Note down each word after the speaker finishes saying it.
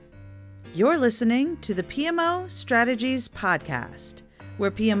You're listening to the PMO Strategies Podcast,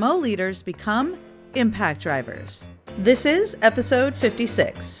 where PMO leaders become impact drivers. This is episode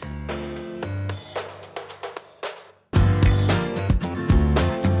 56.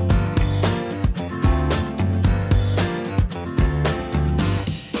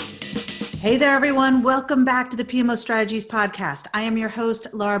 Hey there, everyone. Welcome back to the PMO Strategies Podcast. I am your host,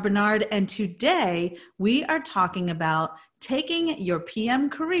 Laura Bernard, and today we are talking about taking your PM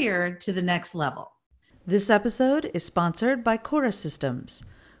career to the next level. This episode is sponsored by Cora Systems.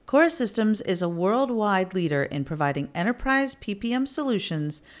 Cora Systems is a worldwide leader in providing enterprise PPM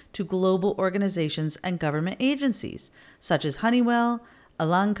solutions to global organizations and government agencies, such as Honeywell,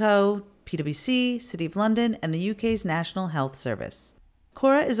 Elanco, PwC, City of London, and the UK's National Health Service.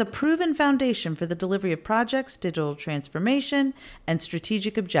 Cora is a proven foundation for the delivery of projects, digital transformation, and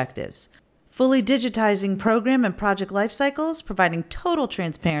strategic objectives, fully digitizing program and project life cycles, providing total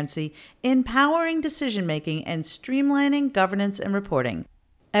transparency, empowering decision-making, and streamlining governance and reporting.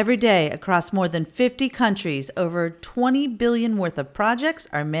 Every day, across more than 50 countries, over 20 billion worth of projects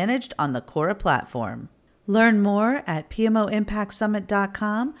are managed on the Cora platform. Learn more at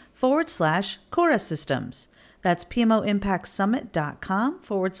pmoimpactsummit.com/Cora Systems. That's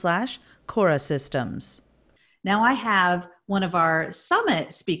pmoimpactsummit.com/Cora Systems. Now I have one of our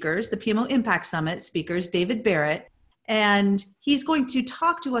summit speakers, the PMO Impact Summit speakers, David Barrett, and he's going to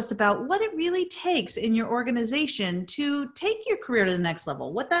talk to us about what it really takes in your organization to take your career to the next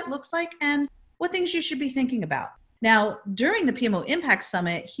level, what that looks like, and what things you should be thinking about. Now, during the PMO Impact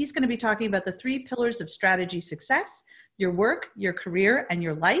Summit, he's going to be talking about the 3 pillars of strategy success: your work, your career, and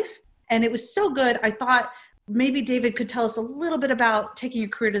your life. And it was so good, I thought maybe David could tell us a little bit about taking your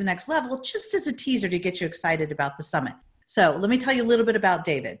career to the next level, just as a teaser to get you excited about the summit. So let me tell you a little bit about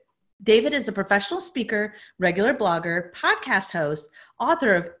David. David is a professional speaker, regular blogger, podcast host,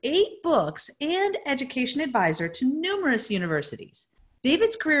 author of 8 books, and education advisor to numerous universities.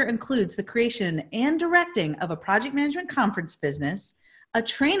 David's career includes the creation and directing of a project management conference business, a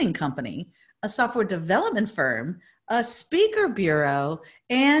training company, a software development firm, a speaker bureau,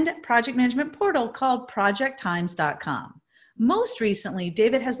 and project management portal called projecttimes.com. Most recently,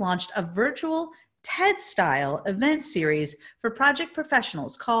 David has launched a virtual TED-style event series for project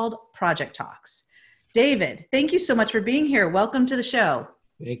professionals called Project Talks. David, thank you so much for being here. Welcome to the show.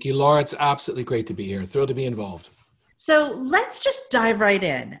 Thank you, Laura. It's absolutely great to be here. Thrilled to be involved. So let's just dive right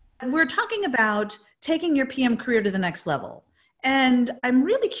in. We're talking about taking your PM career to the next level. And I'm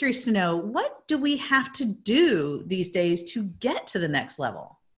really curious to know, what do we have to do these days to get to the next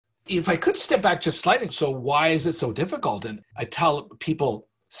level? If I could step back just slightly, so why is it so difficult? And I tell people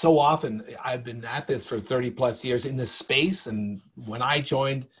so often, I've been at this for 30 plus years in this space. And when I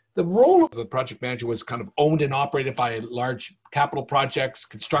joined, the role of the project manager was kind of owned and operated by large capital projects,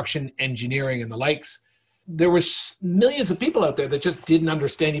 construction, engineering, and the likes. There was millions of people out there that just didn't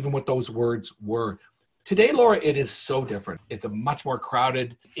understand even what those words were. Today, Laura, it is so different. It's a much more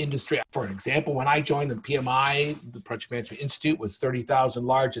crowded industry. For an example, when I joined the PMI, the Project Management Institute was 30,000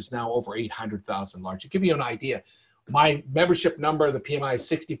 large. It's now over 800,000 large. To give you an idea, my membership number of the PMI is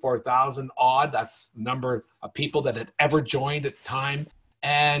 64,000 odd. That's the number of people that had ever joined at the time.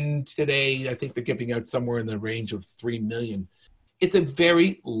 And today, I think they're giving out somewhere in the range of 3 million. It's a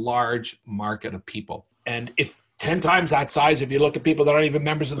very large market of people. And it's 10 times that size if you look at people that aren't even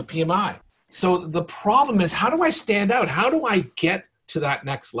members of the PMI. So the problem is, how do I stand out? How do I get to that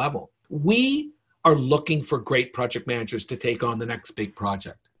next level? We are looking for great project managers to take on the next big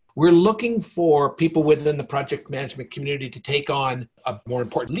project. We're looking for people within the project management community to take on a more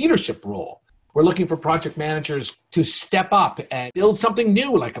important leadership role. We're looking for project managers to step up and build something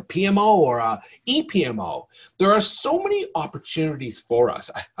new, like a PMO or a ePMO. There are so many opportunities for us.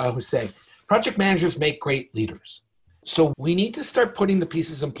 I always say, project managers make great leaders. So we need to start putting the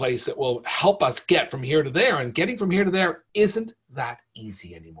pieces in place that will help us get from here to there. And getting from here to there isn't that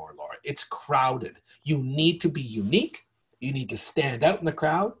easy anymore, Laura. It's crowded. You need to be unique. You need to stand out in the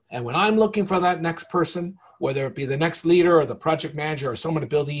crowd. And when I'm looking for that next person, whether it be the next leader or the project manager or someone to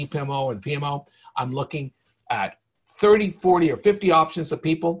build the ePMO or the PMO, I'm looking at 30, 40, or 50 options of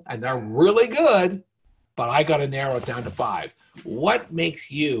people, and they're really good, but I got to narrow it down to 5. What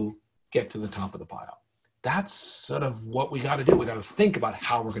makes you get to the top of the pile? That's sort of what we got to do. We got to think about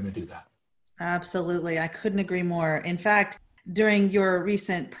how we're going to do that. Absolutely. I couldn't agree more. In fact, during your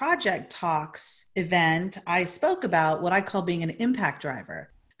recent Project Talks event, I spoke about what I call being an impact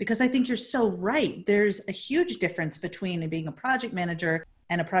driver, because I think you're so right. There's a huge difference between being a project manager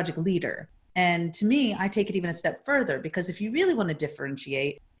and a project leader. And to me, I take it even a step further, because if you really want to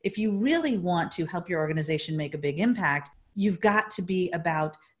differentiate, if you really want to help your organization make a big impact, you've got to be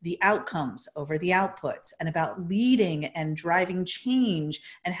about the outcomes over the outputs and about leading and driving change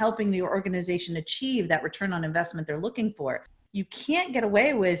and helping the organization achieve that return on investment they're looking for. You can't get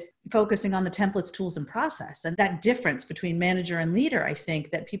away with focusing on the templates, tools, and process. And that difference between manager and leader, I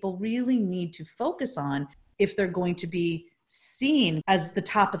think that people really need to focus on if they're going to be seen as the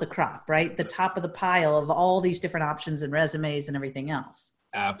top of the crop, right? The top of the pile of all these different options and resumes and everything else.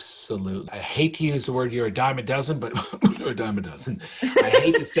 Absolutely. I hate to use the word you're a dime a dozen, but you're a dime a dozen. I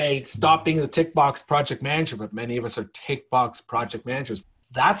hate to say stop being the tick box project manager, but many of us are tick box project managers.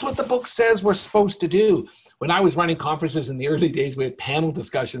 That's what the book says we're supposed to do. When I was running conferences in the early days, we had panel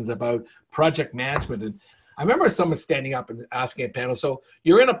discussions about project management. And I remember someone standing up and asking a panel, so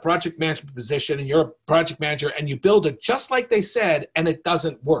you're in a project management position and you're a project manager and you build it just like they said, and it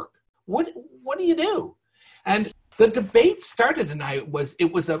doesn't work. What do you do? And the debate started, and it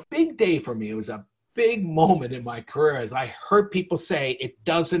was a big day for me. It was a big moment in my career as I heard people say, it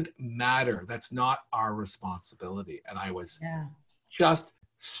doesn't matter. That's not our responsibility. And I was just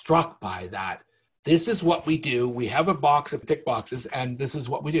struck by that. This is what we do. We have a box of tick boxes, and this is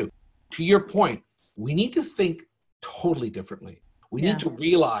what we do. To your point, we need to think totally differently. We need to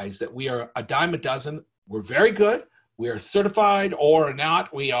realize that we are a dime a dozen. We're very good. We are certified or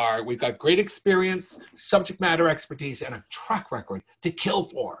not. We've got great experience, subject matter expertise, and a track record to kill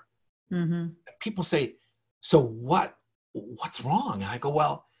for. Mm-hmm. People say, so what's wrong? And I go,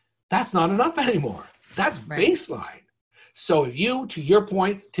 well, that's not enough anymore. That's baseline. So if you, to your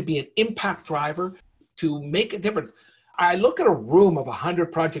point, to be an impact driver, to make a difference, I look at a room of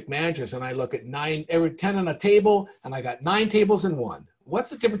 100 project managers and I look at 10 on a table, and I got 9 tables in one.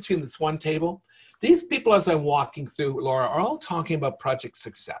 What's the difference between this one table? These people, as I'm walking through, Laura, are all talking about project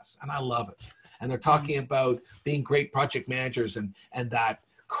success, and I love it. And they're talking about being great project managers and that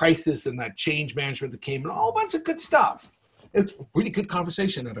crisis and that change management that came, and a whole bunch of good stuff. It's a really good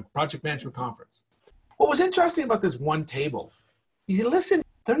conversation at a project management conference. What was interesting about this one table, you listen,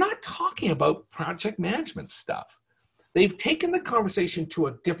 they're not talking about project management stuff. They've taken the conversation to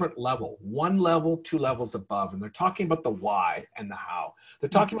a different level, 1 level, 2 levels above, and they're talking about the why and the how. They're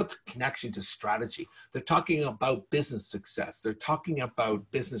talking about the connection to strategy. They're talking about business success. They're talking about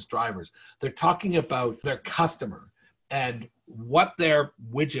business drivers. They're talking about their customer and what their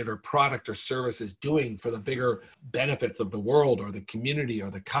widget or product or service is doing for the bigger benefits of the world or the community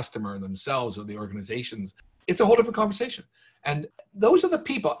or the customer themselves or the organizations. It's a whole different conversation. And those are the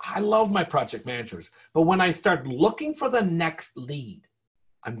people. I love my project managers. But when I start looking for the next lead,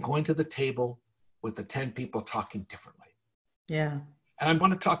 I'm going to the table with the 10 people talking differently. Yeah. And I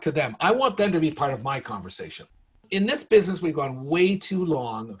want to talk to them. I want them to be part of my conversation. In this business, we've gone way too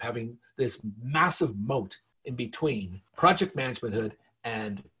long of having this massive moat in between project managementhood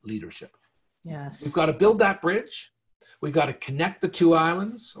and leadership. Yes. We've got to build that bridge. We've got to connect the 2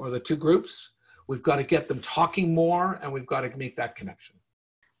 islands or the 2 groups. We've got to get them talking more, and we've got to make that connection.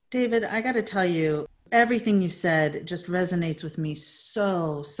 David, I got to tell you, everything you said just resonates with me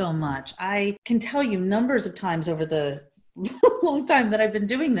so much. I can tell you numbers of times over the long time that I've been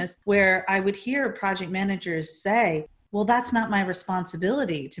doing this, where I would hear project managers say, well, that's not my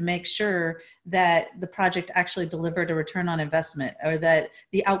responsibility to make sure that the project actually delivered a return on investment or that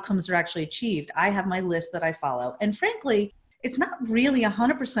the outcomes are actually achieved. I have my list that I follow. And frankly, it's not really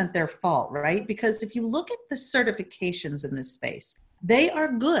 100% their fault, right? Because if you look at the certifications in this space, they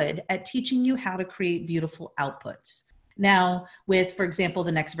are good at teaching you how to create beautiful outputs. Now, with, for example,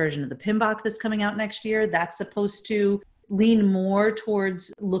 the next version of the PMBOK that's coming out next year, that's supposed to lean more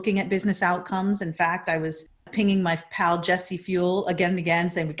towards looking at business outcomes. In fact, I was pinging my pal Jesse Fuel again and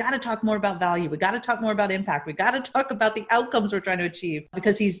again, saying, we got to talk more about value. We got to talk more about impact. We got to talk about the outcomes we're trying to achieve,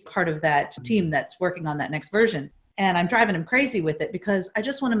 because he's part of that team that's working on that next version. And I'm driving him crazy with it because I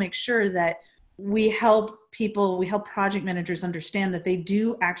just want to make sure that we help project managers understand that they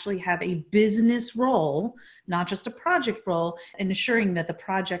do actually have a business role, not just a project role, in ensuring that the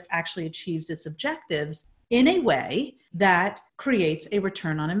project actually achieves its objectives in a way that creates a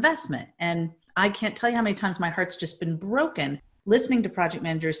return on investment. And I can't tell you how many times my heart's just been broken listening to project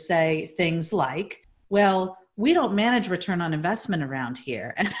managers say things like, well, we don't manage return on investment around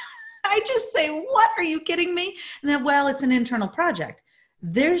here. And I just say, what, are you kidding me? And then, well, it's an internal project.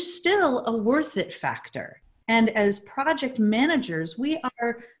 There's still a worth it factor. And as project managers, we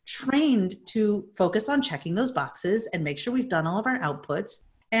are trained to focus on checking those boxes and make sure we've done all of our outputs.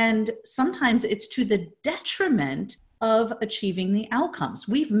 And sometimes it's to the detriment of achieving the outcomes.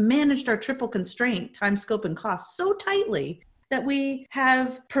 We've managed our triple constraint, time, scope, and cost so tightly that we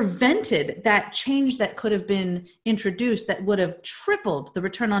have prevented that change that could have been introduced that would have tripled the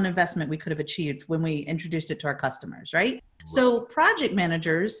return on investment we could have achieved when we introduced it to our customers, right? So project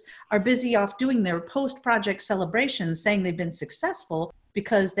managers are busy off doing their post-project celebrations saying they've been successful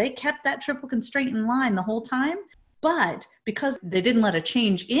because they kept that triple constraint in line the whole time. But because they didn't let a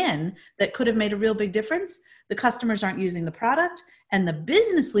change in that could have made a real big difference, the customers aren't using the product, and the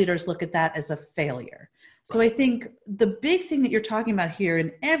business leaders look at that as a failure. So I think the big thing that you're talking about here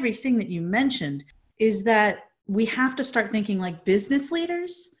and everything that you mentioned is that we have to start thinking like business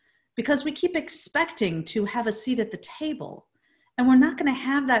leaders, because we keep expecting to have a seat at the table. And we're not going to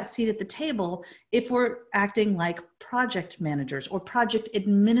have that seat at the table if we're acting like project managers or project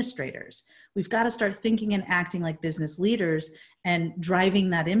administrators. We've got to start thinking and acting like business leaders and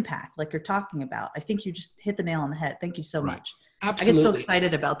driving that impact like you're talking about. I think you just hit the nail on the head. Thank you so much. Absolutely. I get so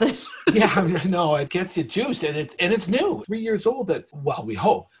excited about this. Yeah, no, it gets you juiced, and it's new. 3 years old. That, well, we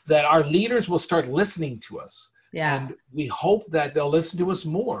hope that our leaders will start listening to us. Yeah. And we hope that they'll listen to us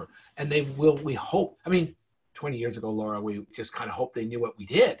more, and they will. We hope. I mean, 20 years ago, Laura, we just kind of hoped they knew what we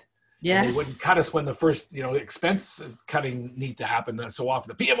did. Yes. And they wouldn't cut us when the first, expense cutting need to happen so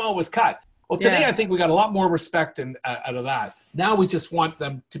often. The PMO was cut. Well, today I think we got a lot more respect out of that. Now we just want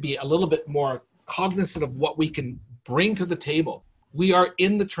them to be a little bit more cognizant of what we can bring to the table. We are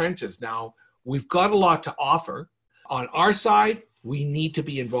in the trenches now. We've got a lot to offer. On our side, we need to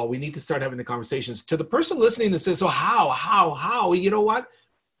be involved. We need to start having the conversations. To the person listening that says, so how? You know what?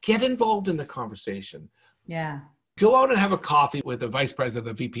 Get involved in the conversation. Yeah. Go out and have a coffee with the vice president,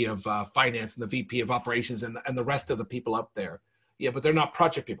 the VP of finance, and the VP of operations, and the rest of the people up there. Yeah, but they're not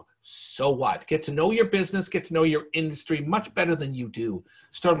project people. So what? Get to know your business, get to know your industry much better than you do.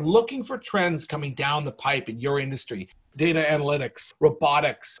 Start looking for trends coming down the pipe in your industry. Data analytics,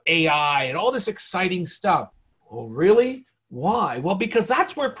 robotics, AI, and all this exciting stuff. Well, really? Why? Well, because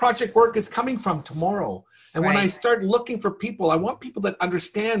that's where project work is coming from tomorrow. And when I start looking for people, I want people that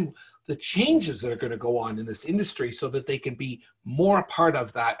understand the changes that are going to go on in this industry so that they can be more a part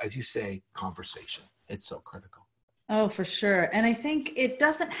of that, as you say, conversation. It's so critical. Oh, for sure. And I think it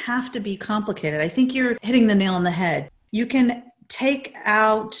doesn't have to be complicated. I think you're hitting the nail on the head. You can take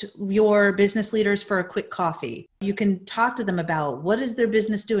out your business leaders for a quick coffee. You can talk to them about what is their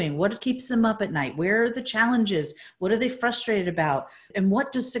business doing? What keeps them up at night? Where are the challenges? What are they frustrated about? And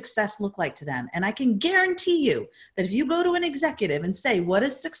what does success look like to them? And I can guarantee you that if you go to an executive and say, what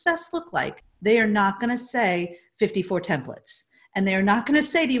does success look like? They are not going to say 54 templates. And they are not going to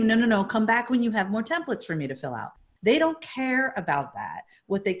say to you, no, come back when you have more templates for me to fill out. They don't care about that.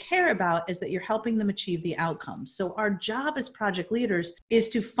 What they care about is that you're helping them achieve the outcomes. So our job as project leaders is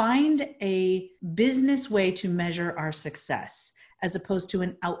to find a business way to measure our success as opposed to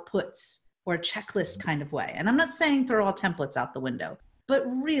an outputs or a checklist kind of way. And I'm not saying throw all templates out the window, but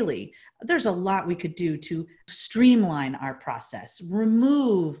really there's a lot we could do to streamline our process,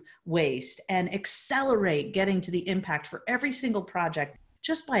 remove waste, and accelerate getting to the impact for every single project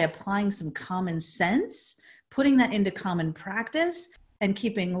just by applying some common sense, putting that into common practice, and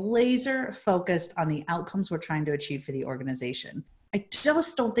keeping laser focused on the outcomes we're trying to achieve for the organization. I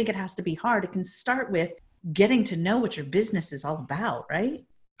just don't think it has to be hard. It can start with getting to know what your business is all about, right?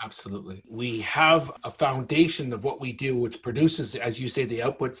 Absolutely. We have a foundation of what we do, which produces, as you say, the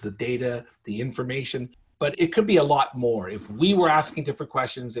outputs, the data, the information, but it could be a lot more. If we were asking different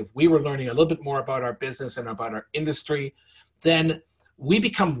questions, if we were learning a little bit more about our business and about our industry, then we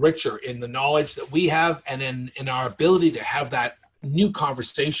become richer in the knowledge that we have and in our ability to have that new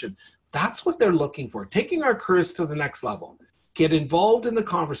conversation. That's what they're looking for, taking our careers to the next level. Get involved in the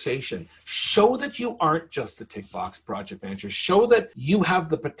conversation. Show that you aren't just a tick box project manager. Show that you have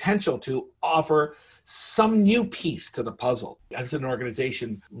the potential to offer some new piece to the puzzle. I was in an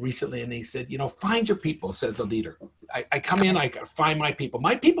organization recently and they said, find your people, said the leader. I come in, I find my people.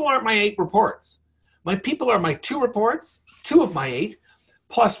 My people aren't my 8 reports. My people are my 2 reports, 2 of my 8,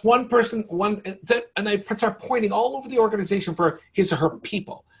 plus one person, and they start pointing all over the organization for his or her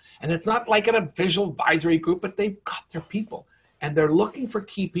people. And it's not like a visual advisory group, but they've got their people. And they're looking for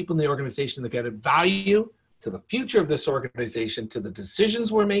key people in the organization that get value to the future of this organization, to the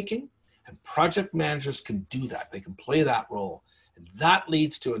decisions we're making. And project managers can do that. They can play that role. And that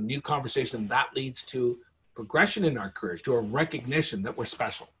leads to a new conversation. That leads to progression in our careers, to a recognition that we're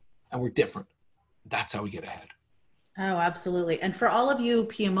special and we're different. That's how we get ahead. Oh, absolutely. And for all of you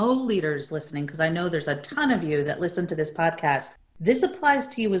PMO leaders listening, because I know there's a ton of you that listen to this podcast, this applies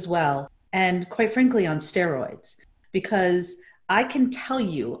to you as well. And quite frankly, on steroids, because I can tell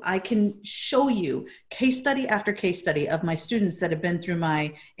you, I can show you case study after case study of my students that have been through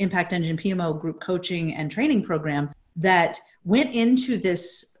my Impact Engine PMO group coaching and training program that went into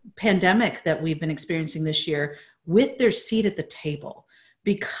this pandemic that we've been experiencing this year with their seat at the table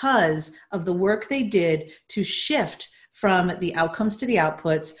because of the work they did to shift from the outcomes to the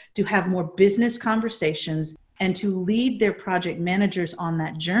outputs, to have more business conversations, and to lead their project managers on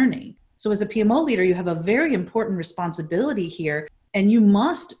that journey. So as a PMO leader, you have a very important responsibility here, and you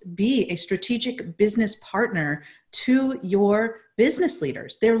must be a strategic business partner to your business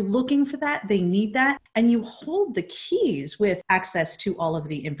leaders. They're looking for that, they need that, and you hold the keys with access to all of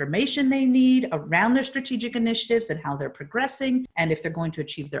the information they need around their strategic initiatives and how they're progressing, and if they're going to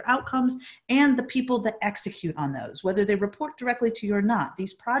achieve their outcomes, and the people that execute on those, whether they report directly to you or not.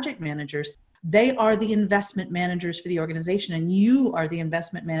 These project managers, they are the investment managers for the organization, and you are the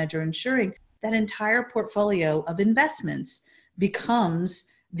investment manager ensuring that entire portfolio of investments becomes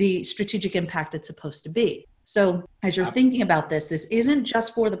the strategic impact it's supposed to be. So as you're thinking about this isn't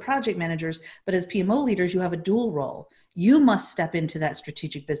just for the project managers, but as PMO leaders, you have a dual role. You must step into that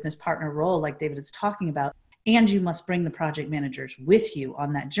strategic business partner role like David is talking about, and you must bring the project managers with you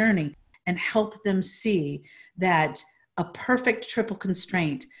on that journey and help them see that a perfect triple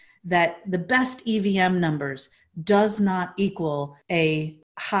constraint, that the best EVM numbers does not equal a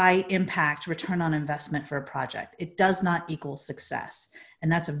high impact return on investment for a project. It does not equal success. And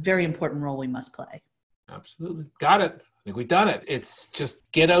that's a very important role we must play. Absolutely. Got it. I think we've done it. It's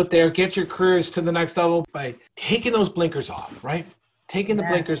just get out there, get your careers to the next level by taking those blinkers off, right? Taking the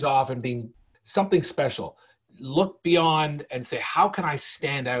blinkers off and being something special. Look beyond and say, how can I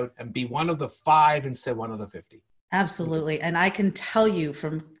stand out and be one of the 5 instead of one of the 50? Absolutely. And I can tell you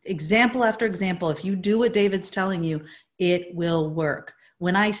from example after example, if you do what David's telling you, it will work.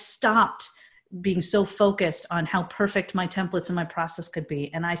 When I stopped being so focused on how perfect my templates and my process could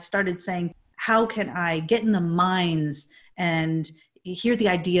be, and I started saying, how can I get in the minds and hear the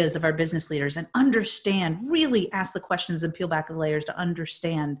ideas of our business leaders and understand, really ask the questions and peel back the layers to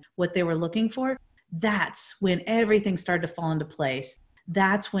understand what they were looking for? That's when everything started to fall into place.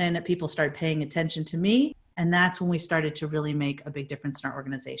 That's when people started paying attention to me. And that's when we started to really make a big difference in our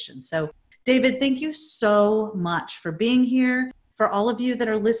organization. So David, thank you so much for being here. For all of you that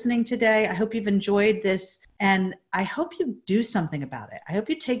are listening today, I hope you've enjoyed this, and I hope you do something about it. I hope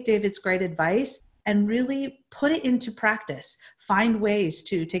you take David's great advice and really put it into practice. Find ways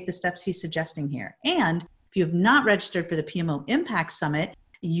to take the steps he's suggesting here. And if you have not registered for the PMO Impact Summit,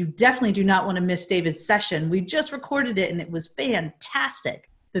 you definitely do not want to miss David's session. We just recorded it and it was fantastic.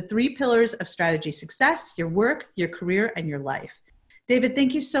 The 3 pillars of strategy success: your work, your career, and your life. David,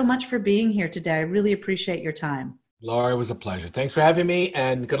 thank you so much for being here today. I really appreciate your time. Laura, it was a pleasure. Thanks for having me,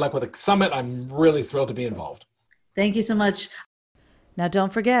 and good luck with the summit. I'm really thrilled to be involved. Thank you so much. Now,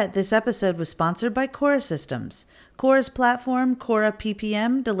 don't forget, this episode was sponsored by Cora Systems. Cora's platform, Cora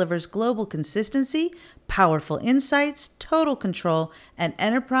PPM, delivers global consistency, powerful insights, total control, and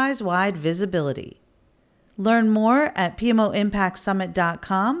enterprise-wide visibility. Learn more at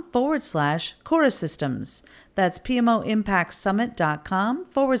pmoimpactsummit.com/Cora Systems. That's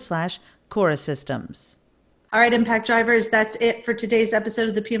pmoimpactsummit.com/Cora Systems. All right, Impact Drivers, that's it for today's episode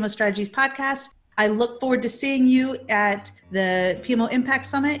of the PMO Strategies Podcast. I look forward to seeing you at the PMO Impact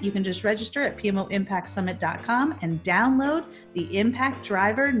Summit. You can just register at pmoimpactsummit.com and download the Impact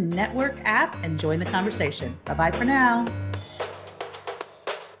Driver Network app and join the conversation. Bye-bye for now.